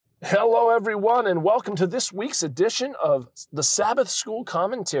Hello, everyone, and welcome to this week's edition of the Sabbath School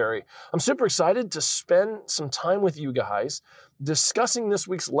Commentary. I'm super excited to spend some time with you guys discussing this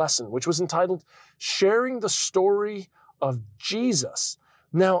week's lesson, which was entitled Sharing the Story of Jesus.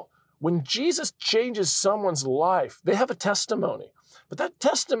 Now, when Jesus changes someone's life, they have a testimony. But that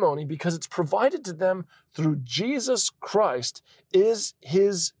testimony, because it's provided to them through Jesus Christ, is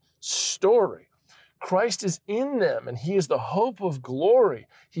his story. Christ is in them, and he is the hope of glory.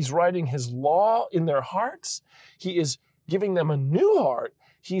 He's writing his law in their hearts. He is giving them a new heart.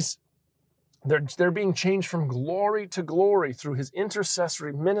 They're being changed from glory to glory through his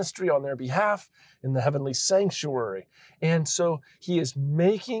intercessory ministry on their behalf in the heavenly sanctuary. And so he is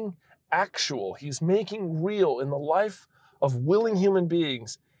making actual, he's making real in the life of willing human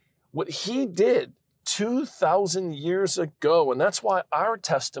beings what he did 2,000 years ago. And that's why our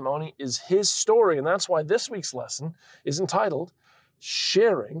testimony is his story. And that's why this week's lesson is entitled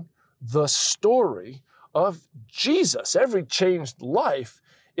Sharing the Story of Jesus. Every changed life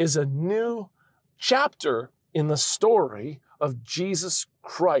is a new chapter in the story of Jesus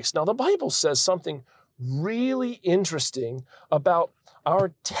Christ. Now, the Bible says something really interesting about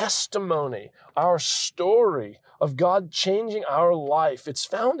our testimony, our story of God changing our life. It's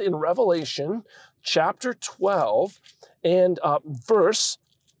found in Revelation chapter 12 and verse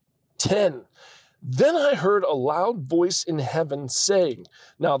 10. Then I heard a loud voice in heaven saying,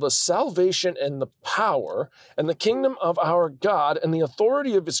 "Now the salvation and the power and the kingdom of our God and the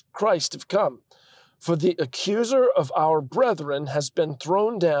authority of his Christ have come. For the accuser of our brethren has been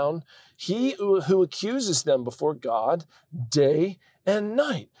thrown down, he who accuses them before God day and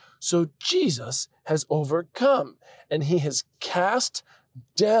night." So Jesus has overcome, and he has cast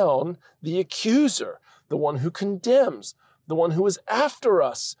down the accuser, the one who condemns, the one who is after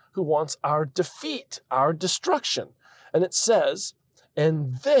us, who wants our defeat, our destruction. And it says,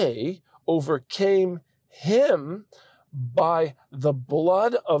 and they overcame him by the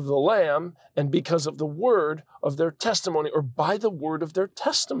blood of the Lamb and because of the word of their testimony, or by the word of their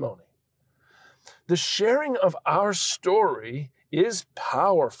testimony. The sharing of our story is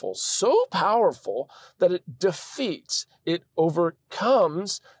powerful, so powerful that it defeats, it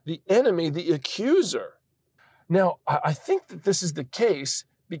overcomes the enemy, the accuser. Now, I think that this is the case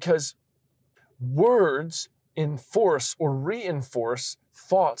because words enforce or reinforce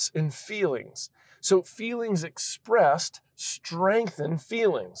thoughts and feelings. So feelings expressed strengthen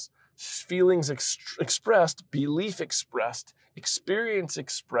feelings. Feelings expressed, belief expressed, experience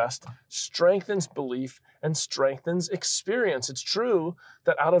expressed strengthens belief and strengthens experience. It's true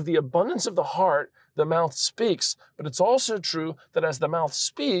that out of the abundance of the heart, the mouth speaks, but it's also true that as the mouth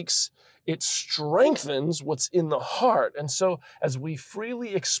speaks, it strengthens what's in the heart. And so as we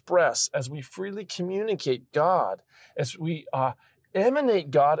freely express, as we freely communicate God, as we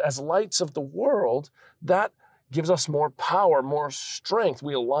emanate God as lights of the world, that gives us more power, more strength.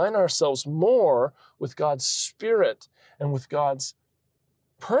 We align ourselves more with God's Spirit and with God's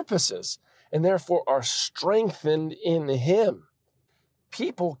purposes, and therefore are strengthened in him.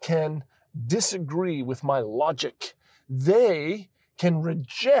 People can disagree with my logic. They can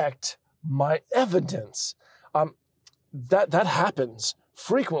reject my evidence. That happens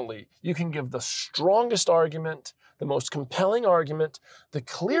frequently. You can give the strongest argument, the most compelling argument, the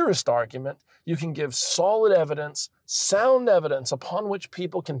clearest argument. You can give solid evidence, sound evidence upon which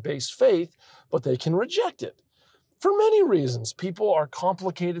people can base faith, but they can reject it. For many reasons, people are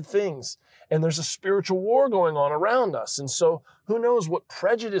complicated things, and there's a spiritual war going on around us. And so who knows what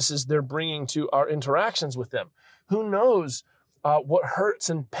prejudices they're bringing to our interactions with them? Who knows what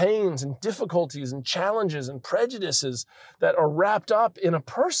hurts and pains and difficulties and challenges and prejudices that are wrapped up in a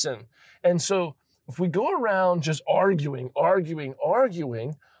person? And so if we go around just arguing,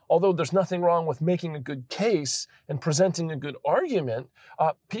 although there's nothing wrong with making a good case and presenting a good argument,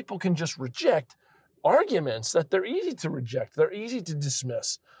 people can just reject arguments that they're easy to reject, they're easy to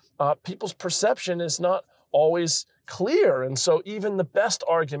dismiss. People's perception is not always clear, and so even the best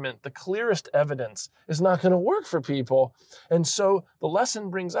argument, the clearest evidence, is not going to work for people. And so the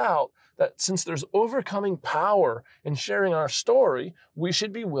lesson brings out that since there's overcoming power in sharing our story, we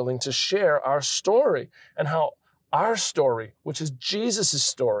should be willing to share our story, and how our story, which is Jesus'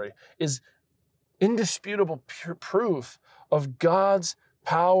 story, is indisputable proof of God's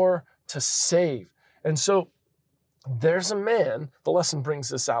power to save. And so there's a man, the lesson brings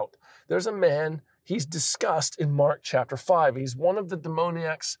this out. There's a man, he's discussed in Mark chapter 5. He's one of the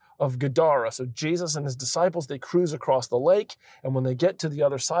demoniacs of Gadara. So Jesus and his disciples, they cruise across the lake, and when they get to the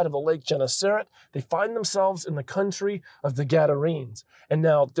other side of the lake Gennesaret, they find themselves in the country of the Gadarenes. And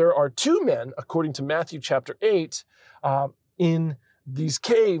now there are two men, according to Matthew chapter 8, in these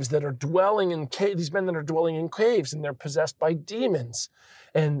caves that are dwelling in these men that are dwelling in caves, and they're possessed by demons,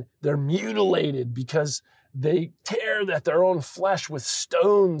 and they're mutilated because they tear at their own flesh with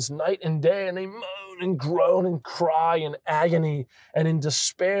stones night and day, and they moan and groan and cry in agony and in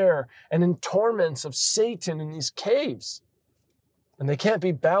despair and in torments of Satan in these caves. And they can't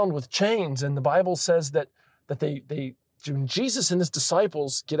be bound with chains. And the Bible says that when Jesus and his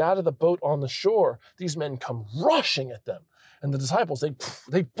disciples get out of the boat on the shore, these men come rushing at them. And the disciples,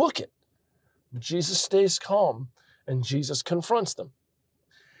 they book it. But Jesus stays calm, and Jesus confronts them.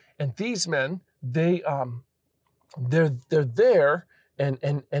 And these men, they're there,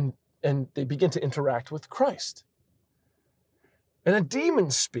 and they begin to interact with Christ. And a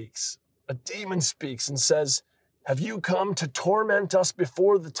demon speaks and says, "Have you come to torment us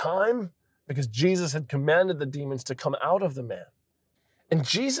before the time?" Because Jesus had commanded the demons to come out of the man. And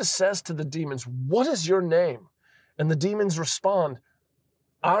Jesus says to the demons, "What is your name?" And the demons respond,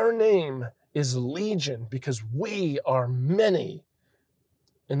 "Our name is Legion, because we are many."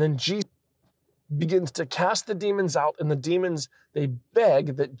 And then Jesus begins to cast the demons out, and the demons, they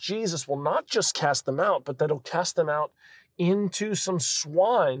beg that Jesus will not just cast them out, but that he'll cast them out into some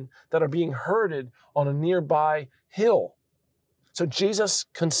swine that are being herded on a nearby hill. So Jesus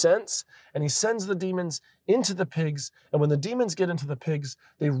consents, and he sends the demons into the pigs. And when the demons get into the pigs,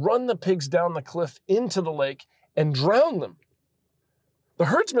 they run the pigs down the cliff into the lake and drown them. The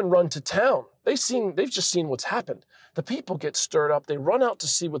herdsmen run to town. They've just seen what's happened. The people get stirred up. They run out to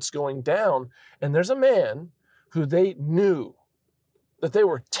see what's going down. And there's a man who they knew that they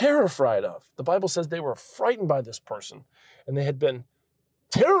were terrified of. The Bible says they were frightened by this person, and they had been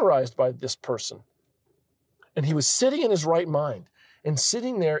terrorized by this person. And he was sitting in his right mind. And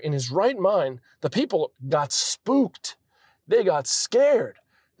sitting there in his right mind, the people got spooked. They got scared.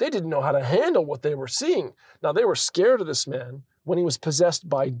 They didn't know how to handle what they were seeing. Now, they were scared of this man when he was possessed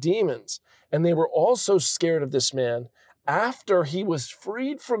by demons. And they were also scared of this man after he was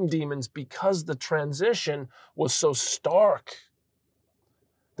freed from demons, because the transition was so stark.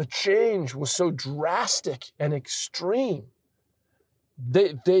 The change was so drastic and extreme.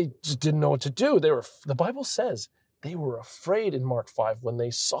 They just didn't know what to do. The Bible says they were afraid in Mark 5 when they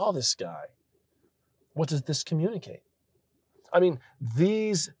saw this guy. What does this communicate? I mean,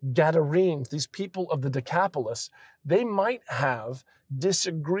 these Gadarenes, these people of the Decapolis, they might have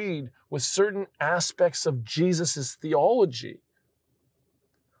disagreed with certain aspects of Jesus' theology.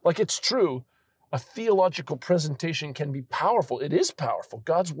 Like, it's true, a theological presentation can be powerful. It is powerful.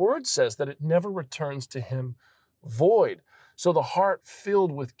 God's word says that it never returns to him void. So the heart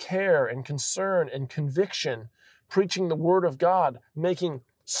filled with care and concern and conviction, preaching the word of God, making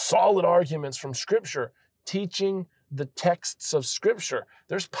solid arguments from Scripture, teaching the texts of Scripture.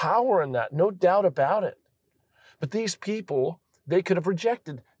 There's power in that, no doubt about it. But these people, they could have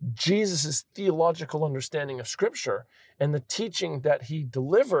rejected Jesus' theological understanding of Scripture and the teaching that he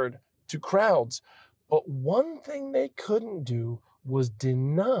delivered to crowds. But one thing they couldn't do was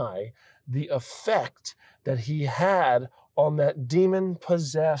deny the effect that he had on that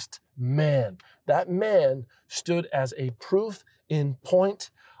demon-possessed man. That man stood as a proof in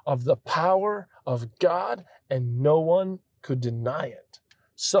point of the power of God, and no one could deny it.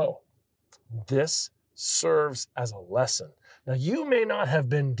 So, this serves as a lesson. Now, you may not have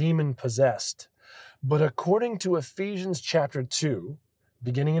been demon-possessed, but according to Ephesians chapter 2,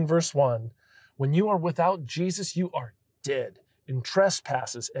 beginning in verse 1, when you are without Jesus, you are dead in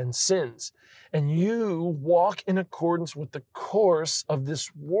trespasses and sins, and you walk in accordance with the course of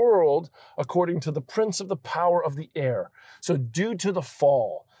this world, according to the prince of the power of the air. So due to the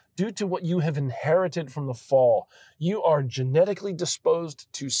fall, due to what you have inherited from the fall, you are genetically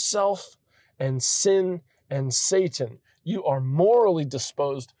disposed to self and sin and Satan. You are morally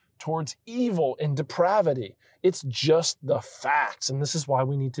disposed towards evil and depravity. It's just the facts, and this is why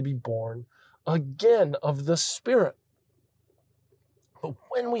we need to be born again of the Spirit. But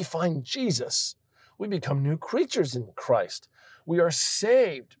when we find Jesus, we become new creatures in Christ. We are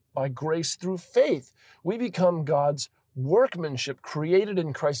saved by grace through faith. We become God's workmanship created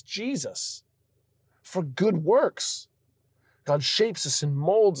in Christ Jesus for good works. God shapes us and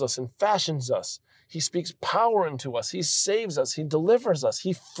molds us and fashions us. He speaks power into us. He saves us. He delivers us.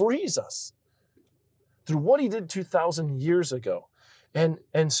 He frees us through what he did 2,000 years ago. And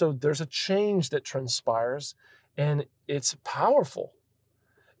so there's a change that transpires, and it's powerful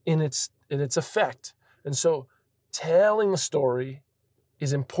in its effect. And so telling the story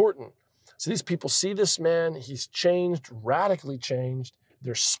is important. So these people see this man, he's changed, radically changed.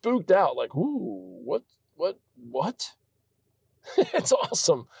 They're spooked out, like, ooh, what? It's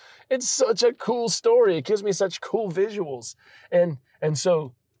awesome. It's such a cool story. It gives me such cool visuals. And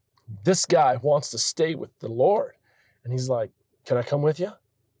so this guy wants to stay with the Lord. And he's like, can I come with you?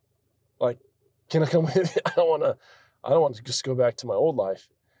 Like, can I come with you? I don't want to just go back to my old life.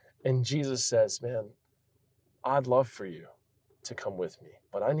 And Jesus says, man, I'd love for you to come with me,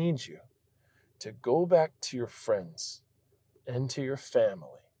 but I need you to go back to your friends and to your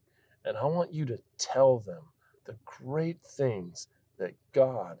family. And I want you to tell them the great things that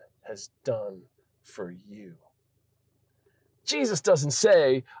God has done for you. Jesus doesn't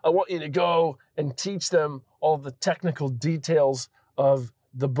say, I want you to go and teach them all the technical details of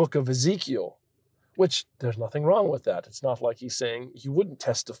the book of Ezekiel, which there's nothing wrong with that. It's not like he's saying you wouldn't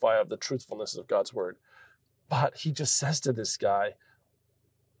testify of the truthfulness of God's word. But he just says to this guy,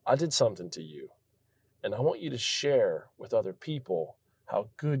 I did something to you, and I want you to share with other people how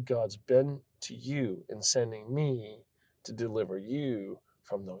good God's been to you in sending me to deliver you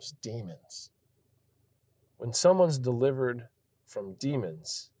from those demons. When someone's delivered from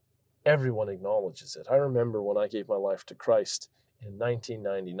demons, everyone acknowledges it. I remember when I gave my life to Christ in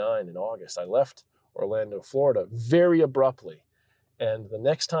 1999 in August, I left Orlando, Florida very abruptly. And the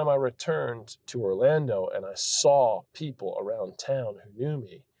next time I returned to Orlando and I saw people around town who knew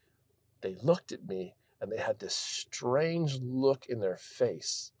me, they looked at me and they had this strange look in their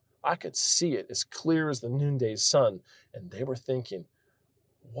face. I could see it as clear as the noonday sun. And they were thinking,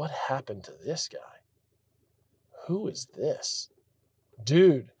 what happened to this guy? Who is this?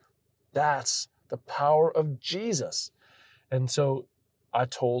 Dude, that's the power of Jesus. And so I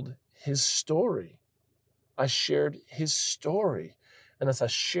told his story. I shared his story. And as I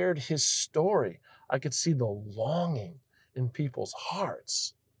shared his story, I could see the longing in people's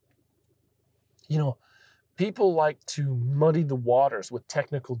hearts. You know, people like to muddy the waters with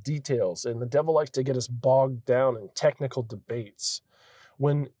technical details, and the devil likes to get us bogged down in technical debates,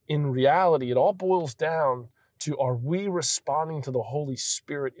 when in reality, it all boils down to, are we responding to the Holy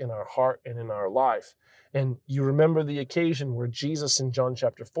Spirit in our heart and in our life? And you remember the occasion where Jesus in John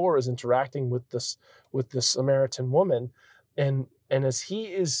chapter 4 is interacting with this Samaritan woman, and as he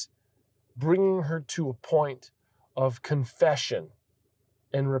is bringing her to a point of confession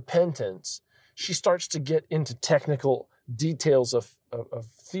and repentance, she starts to get into technical details of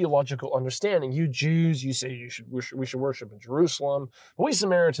theological understanding. You Jews, you say we should worship in Jerusalem. We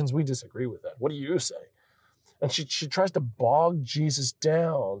Samaritans, we disagree with that. What do you say? And she tries to bog Jesus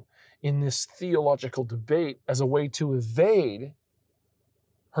down in this theological debate as a way to evade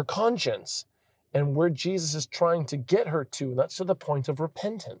her conscience and where Jesus is trying to get her to, and that's to the point of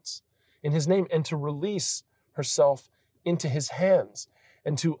repentance in his name, and to release herself into his hands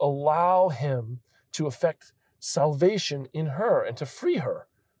and to allow him to effect salvation in her and to free her.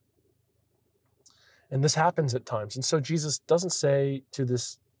 And this happens at times. And so Jesus doesn't say to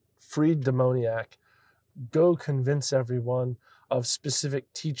this freed demoniac, go convince everyone of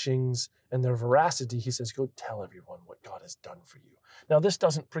specific teachings and their veracity. He says, go tell everyone what God has done for you. Now, this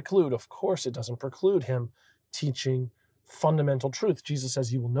doesn't preclude, of course, it doesn't preclude him teaching fundamental truth. Jesus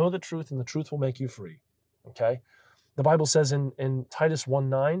says, you will know the truth and the truth will make you free. Okay? The Bible says in Titus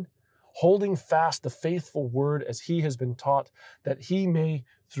 1:9, holding fast the faithful word as he has been taught, that he may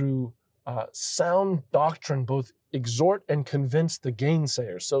through sound doctrine both exhort and convince the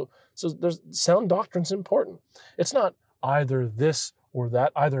gainsayers. So there's sound doctrine's important. It's not either this or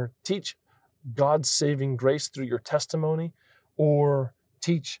that. Either teach God's saving grace through your testimony or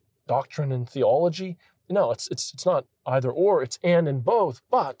teach doctrine and theology. No, it's not either or, it's and both.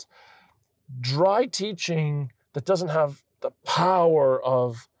 But dry teaching that doesn't have the power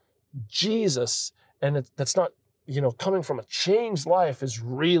of Jesus and that's not, coming from a changed life is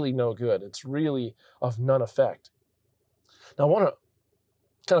really no good. It's really of none effect. Now, I want to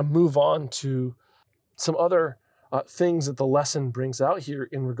kind of move on to some other things that the lesson brings out here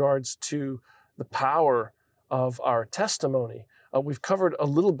in regards to the power of our testimony. We've covered a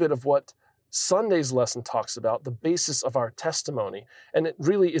little bit of what Sunday's lesson talks about, the basis of our testimony, and it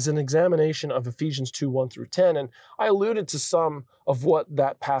really is an examination of Ephesians 2:1-10, and I alluded to some of what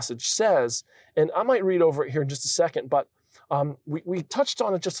that passage says, and I might read over it here in just a second, but we touched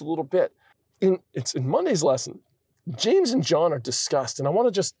on it just a little bit. It's in Monday's lesson. James and John are discussed, and I want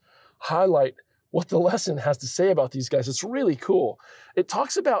to just highlight what the lesson has to say about these guys. It's really cool. It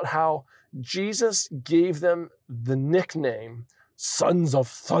talks about how Jesus gave them the nickname Sons of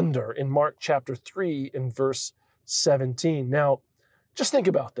Thunder in Mark chapter 3 in verse 17. Now, just think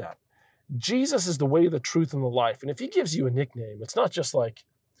about that. Jesus is the way, the truth, and the life. And if he gives you a nickname, it's not just like,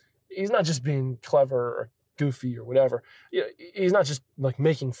 he's not just being clever or goofy or whatever. He's not just like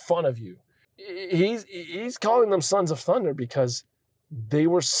making fun of you. he's calling them sons of thunder because they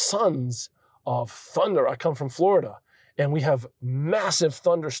were sons of thunder. I come from Florida, and we have massive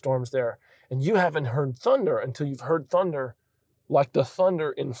thunderstorms there. And you haven't heard thunder until you've heard thunder like the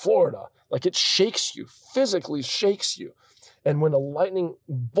thunder in Florida. Like it shakes you, physically shakes you. And when a lightning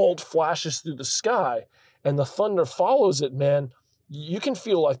bolt flashes through the sky and the thunder follows it, man, you can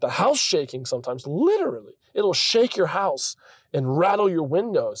feel like the house shaking sometimes, literally. It'll shake your house and rattle your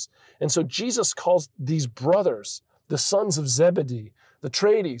windows. And so Jesus calls these brothers, the sons of Zebedee, the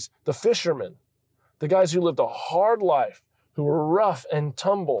tradies, the fishermen, the guys who lived a hard life, who were rough and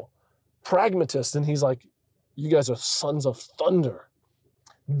tumble, pragmatists. And he's like, you guys are sons of thunder.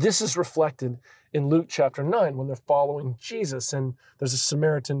 This is reflected in Luke chapter 9 when they're following Jesus, and there's a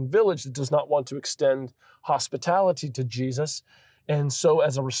Samaritan village that does not want to extend hospitality to Jesus. And so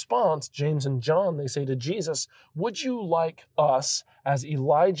as a response, James and John, they say to Jesus, would you like us, as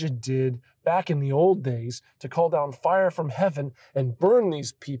Elijah did back in the old days, to call down fire from heaven and burn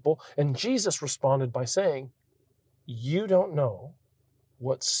these people? And Jesus responded by saying, you don't know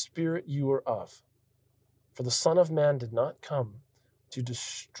what spirit you are of, for the Son of Man did not come to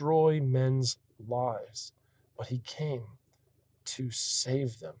destroy men's lives, but he came to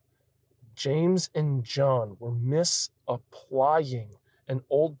save them. James and John were misapplying an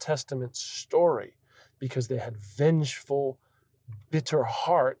Old Testament story because they had vengeful, bitter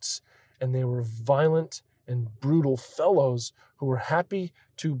hearts, and they were violent and brutal fellows who were happy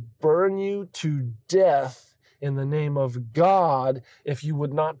to burn you to death in the name of God if you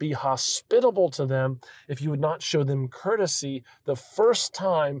would not be hospitable to them, if you would not show them courtesy the first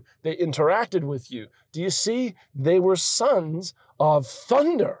time they interacted with you. Do you see? They were sons of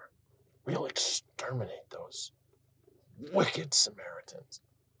thunder. We'll exterminate those wicked Samaritans.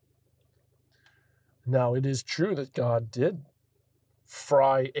 Now, it is true that God did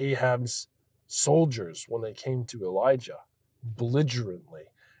fry Ahab's soldiers when they came to Elijah belligerently.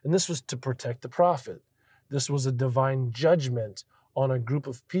 And this was to protect the prophet. This was a divine judgment on a group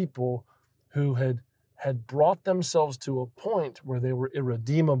of people who had brought themselves to a point where they were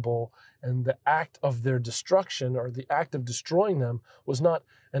irredeemable, and the act of their destruction, or the act of destroying them, was not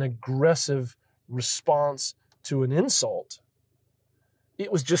an aggressive response to an insult.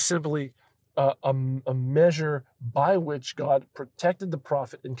 It was just simply a measure by which God protected the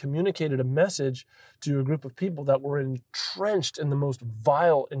prophet and communicated a message to a group of people that were entrenched in the most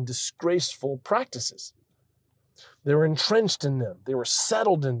vile and disgraceful practices. They were entrenched in them. They were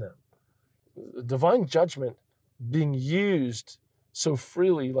settled in them. Divine judgment being used so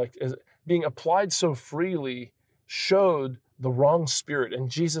freely, being applied so freely, showed the wrong spirit. And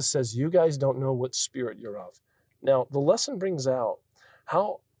Jesus says, you guys don't know what spirit you're of. Now, the lesson brings out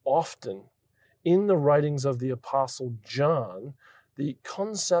how often in the writings of the Apostle John, the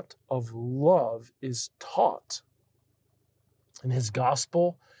concept of love is taught. In his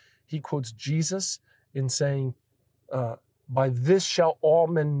gospel, he quotes Jesus in saying, by this shall all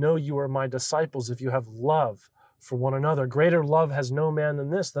men know you are my disciples, if you have love for one another. Greater love has no man than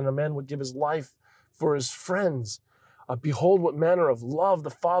this, than a man would give his life for his friends. Behold what manner of love the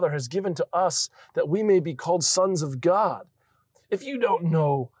Father has given to us, that we may be called sons of God. If you don't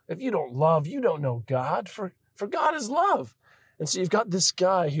love, you don't know God, for God is love. And so you've got this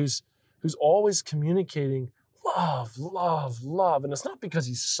guy who's always communicating love, love, love. And it's not because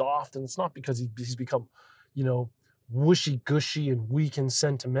he's soft, and it's not because he's become, wishy-gushy and weak and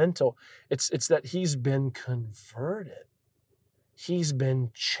sentimental. It's that he's been converted. He's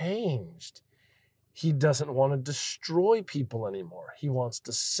been changed. He doesn't want to destroy people anymore. He wants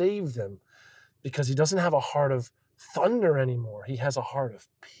to save them because he doesn't have a heart of thunder anymore. He has a heart of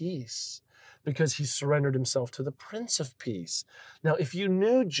peace because he surrendered himself to the Prince of Peace. Now, if you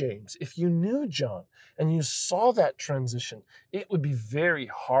knew James, if you knew John, and you saw that transition, it would be very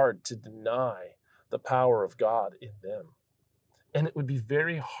hard to deny the power of God in them. And it would be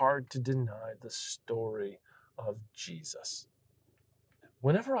very hard to deny the story of Jesus.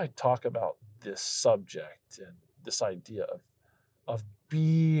 Whenever I talk about this subject and this idea of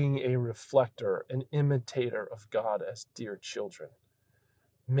being a reflector, an imitator of God as dear children,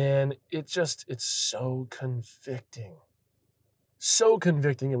 man, it's so convicting. So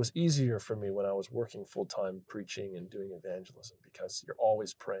convicting. It was easier for me when I was working full-time preaching and doing evangelism because you're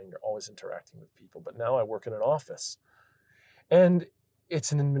always praying, you're always interacting with people. But now I work in an office, and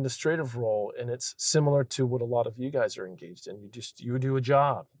it's an administrative role, and it's similar to what a lot of you guys are engaged in. You do a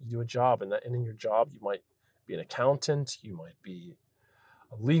job, and in your job, you might be an accountant, you might be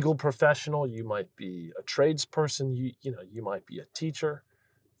a legal professional, you might be a tradesperson, you might be a teacher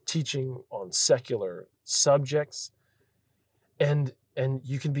teaching on secular subjects. And And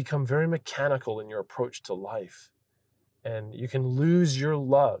you can become very mechanical in your approach to life. And you can lose your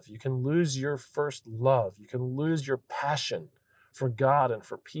love. You can lose your first love. You can lose your passion for God and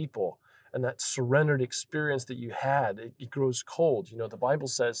for people. And that surrendered experience that you had, it grows cold. The Bible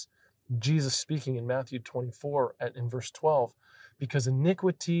says, Jesus speaking in Matthew 24 in verse 12, because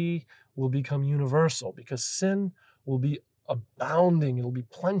iniquity will become universal, because sin will be abounding, it'll be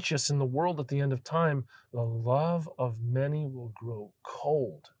plenteous in the world at the end of time, the love of many will grow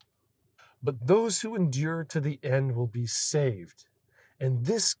cold. But those who endure to the end will be saved. And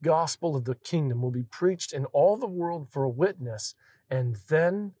this gospel of the kingdom will be preached in all the world for a witness, and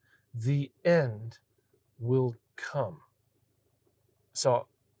then the end will come. So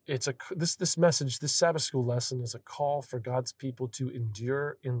this message, this Sabbath school lesson is a call for God's people to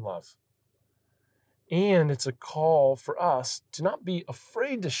endure in love. And it's a call for us to not be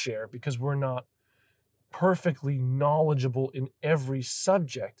afraid to share because we're not perfectly knowledgeable in every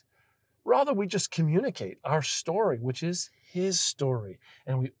subject. Rather, we just communicate our story, which is his story.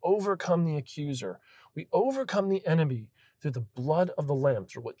 And we overcome the accuser. We overcome the enemy through the blood of the Lamb,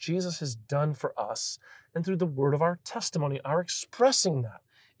 through what Jesus has done for us, and through the word of our testimony, our expressing that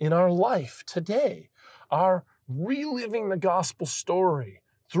in our life today, our reliving the gospel story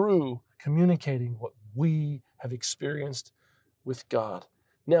through communicating what we have experienced with God.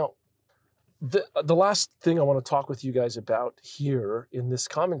 Now, the last thing I want to talk with you guys about here in this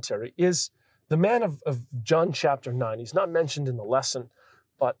commentary is the man of John chapter 9. He's not mentioned in the lesson,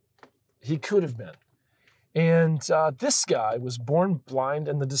 but he could have been. And this guy was born blind,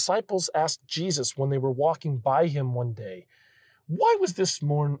 and the disciples asked Jesus when they were walking by him one day, why was this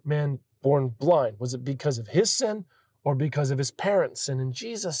man born blind? Was it because of his sin or because of his parents' sin? And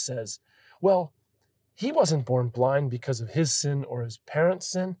Jesus says, well, he wasn't born blind because of his sin or his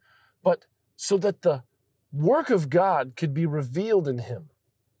parents' sin, but so that the work of God could be revealed in him.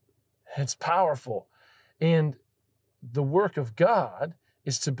 It's powerful. And the work of God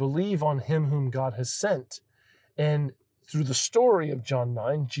is to believe on him whom God has sent. And through the story of John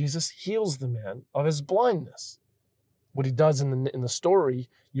 9, Jesus heals the man of his blindness. What he does in the story,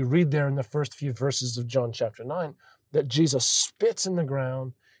 you read there in the first few verses of John chapter 9, that Jesus spits in the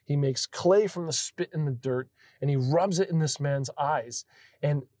ground, he makes clay from the spit in the dirt, and he rubs it in this man's eyes.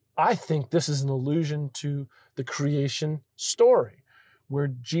 And I think this is an allusion to the creation story, where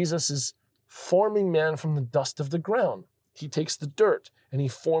Jesus is forming man from the dust of the ground. He takes the dirt and he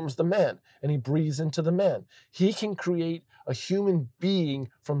forms the man and he breathes into the man. He can create a human being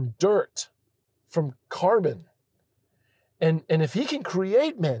from dirt, from carbon. And if he can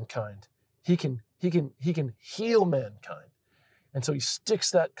create mankind, he can heal mankind. And so he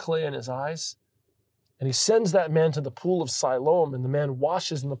sticks that clay in his eyes and he sends that man to the pool of Siloam, and the man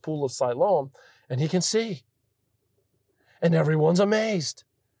washes in the pool of Siloam and he can see. And everyone's amazed.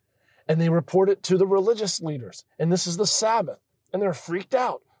 And they report it to the religious leaders. And this is the Sabbath. And they're freaked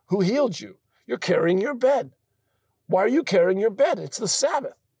out. Who healed you? You're carrying your bed. Why are you carrying your bed? It's the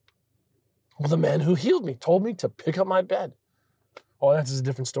Sabbath. Well, the man who healed me told me to pick up my bed. Oh, that's a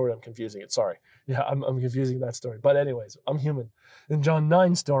different story. I'm confusing it. Sorry. Yeah, I'm confusing that story. But anyways, I'm human. In John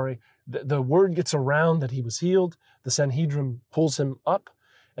 9 story, the word gets around that he was healed. The Sanhedrin pulls him up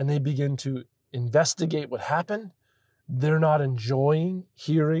and they begin to investigate what happened. They're not enjoying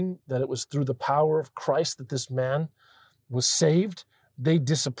hearing that it was through the power of Christ that this man was saved. They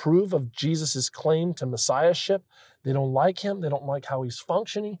disapprove of Jesus' claim to messiahship. They don't like him. They don't like how he's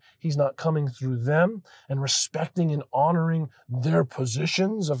functioning. He's not coming through them and respecting and honoring their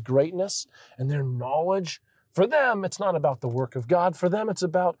positions of greatness and their knowledge. For them, it's not about the work of God. For them, it's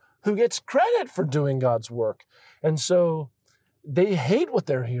about who gets credit for doing God's work. And so they hate what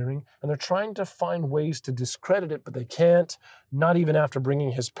they're hearing, and they're trying to find ways to discredit it, but they can't, not even after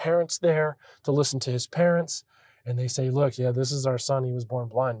bringing his parents there to listen to his parents. And they say, look, yeah, this is our son. He was born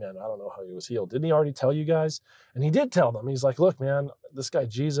blind, man. I don't know how he was healed. Didn't he already tell you guys? And he did tell them. He's like, look, man, this guy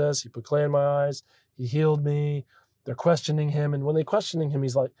Jesus, he put clay in my eyes. He healed me. They're questioning him. And when they question him,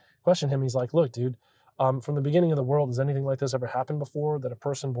 he's like, look, dude, from the beginning of the world, has anything like this ever happened before, that a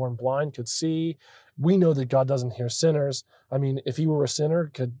person born blind could see? We know that God doesn't hear sinners. I mean, if he were a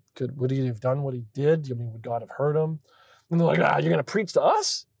sinner, would he have done what he did? I mean, would God have heard him? And they're like, you're going to preach to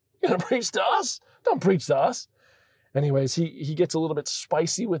us? You're going to preach to us? Don't preach to us. Anyways, he gets a little bit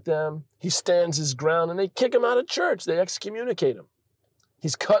spicy with them. He stands his ground and they kick him out of church. They excommunicate him.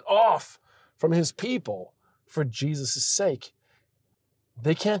 He's cut off from his people for Jesus' sake.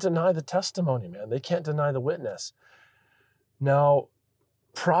 They can't deny the testimony, man. They can't deny the witness. Now,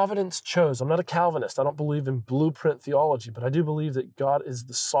 providence chose. I'm not a Calvinist. I don't believe in blueprint theology, but I do believe that God is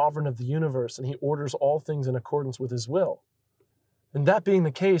the sovereign of the universe and he orders all things in accordance with his will. And that being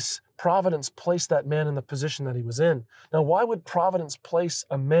the case, Providence placed that man in the position that he was in. Now, why would Providence place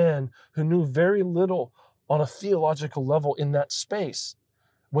a man who knew very little on a theological level in that space?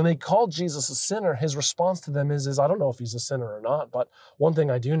 When they called Jesus a sinner, his response to them is I don't know if he's a sinner or not, but one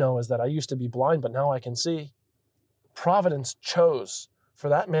thing I do know is that I used to be blind, but now I can see. Providence chose for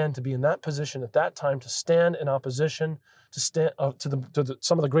that man to be in that position at that time, to stand in opposition to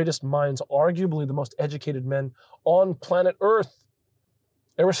some of the greatest minds, arguably the most educated men on planet Earth.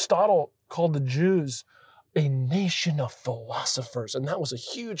 Aristotle called the Jews a nation of philosophers, and that was a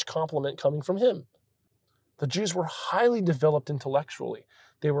huge compliment coming from him. The Jews were highly developed intellectually.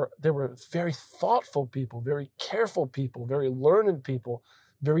 They were very thoughtful people, very careful people, very learned people,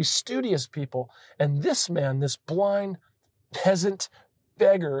 very studious people. And this man, this blind peasant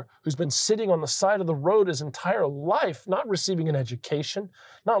beggar who's been sitting on the side of the road his entire life, not receiving an education,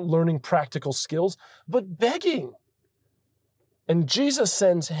 not learning practical skills, but begging. And Jesus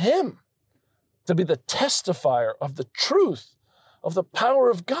sends him to be the testifier of the truth, of the power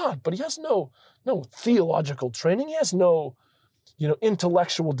of God. But he has no theological training. He has no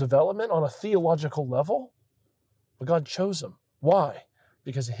intellectual development on a theological level. But God chose him. Why?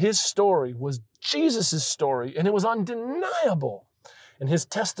 Because his story was Jesus' story, and it was undeniable. And his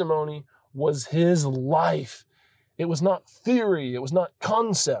testimony was his life. It was not theory. It was not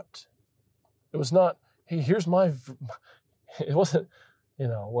concept. It was not, hey, here's my... It wasn't,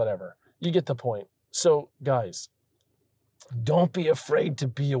 whatever. You get the point. So, guys, don't be afraid to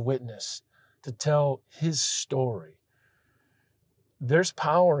be a witness, to tell his story. There's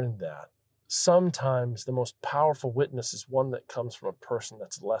power in that. Sometimes the most powerful witness is one that comes from a person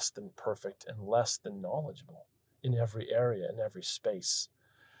that's less than perfect and less than knowledgeable in every area, in every space.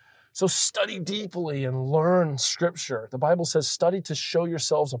 So study deeply and learn Scripture. The Bible says, study to show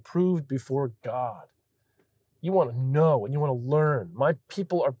yourselves approved before God. You want to know and you want to learn. My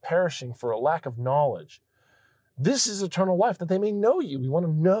people are perishing for a lack of knowledge. This is eternal life, that they may know you. We want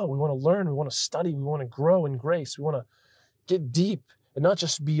to know, we want to learn, we want to study, we want to grow in grace, we want to get deep and not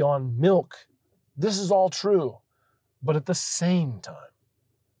just be on milk. This is all true. But at the same time,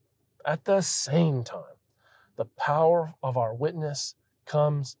 the power of our witness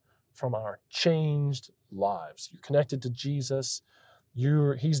comes from our changed lives. You're connected to Jesus.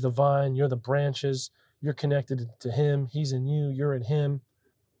 He's the vine, you're the branches. You're connected to him. He's in you, you're in him.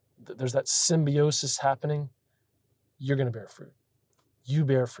 There's that symbiosis happening. You're going to bear fruit. You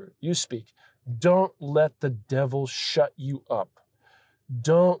bear fruit. You speak. Don't let the devil shut you up.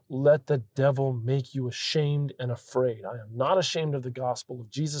 Don't let the devil make you ashamed and afraid. I am not ashamed of the gospel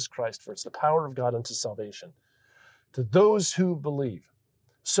of Jesus Christ, for it's the power of God unto salvation to those who believe.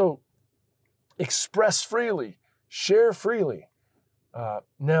 So express freely, share freely.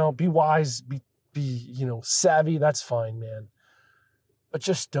 Now be wise, be savvy. That's fine, man. But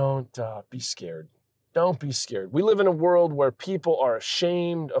just don't be scared. Don't be scared. We live in a world where people are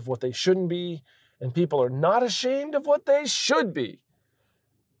ashamed of what they shouldn't be, and people are not ashamed of what they should be.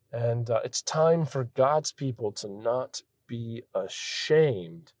 And it's time for God's people to not be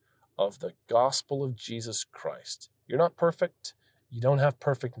ashamed of the gospel of Jesus Christ. You're not perfect. You don't have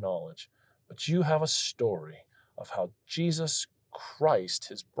perfect knowledge, but you have a story of how Jesus Christ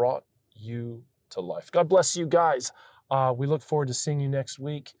has brought you to life. God bless you guys. We look forward to seeing you next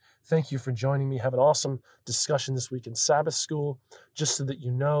week. Thank you for joining me. Have an awesome discussion this week in Sabbath School. Just so that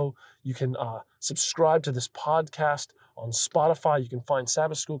you know, you can subscribe to this podcast on Spotify. You can find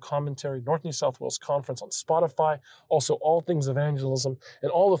Sabbath School Commentary, North New South Wales Conference on Spotify. Also, All Things Evangelism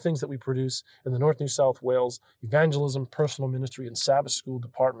and all the things that we produce in the North New South Wales Evangelism, Personal Ministry, and Sabbath School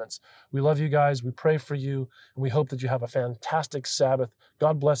departments. We love you guys. We pray for you, and we hope that you have a fantastic Sabbath.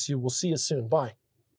 God bless you. We'll see you soon. Bye.